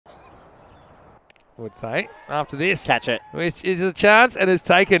would say, after this. Catch it. Which is a chance and is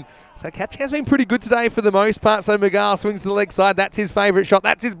taken. So catching has been pretty good today for the most part. So McGrath swings to the leg side. That's his favourite shot.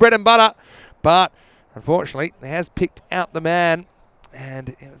 That's his bread and butter. But unfortunately, he has picked out the man. And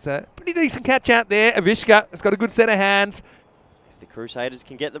it was a pretty decent catch out there. Avishka has got a good set of hands. If the Crusaders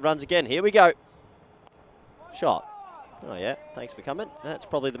can get the runs again. Here we go. Shot. Oh, yeah. Thanks for coming. That's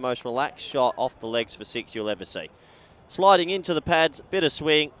probably the most relaxed shot off the legs for 6 you'll ever see. Sliding into the pads. Bit of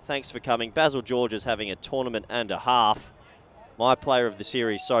swing. Thanks for coming. Basil George is having a tournament and a half. My player of the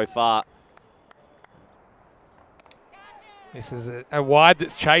series so far. This is a wide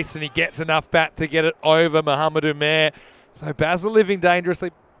that's chased, and he gets enough bat to get it over Mohamed Umair. So Basil living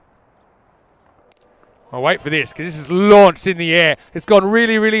dangerously. I'll wait for this, because this is launched in the air. It's gone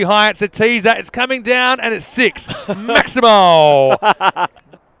really, really high. It's a teaser. It's coming down, and it's 6. Maximo!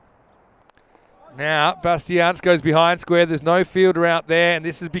 Now, Bastians goes behind square. There's no fielder out there, and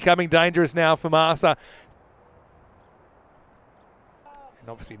this is becoming dangerous now for Masa. And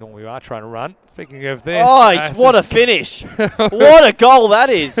obviously, normally we are trying to run. Speaking of this. Oh, what a finish. What a goal that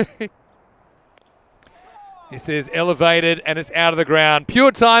is. This is elevated, and it's out of the ground.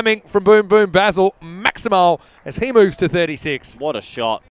 Pure timing from Boom Boom Basil Maximo as he moves to 36. What a shot.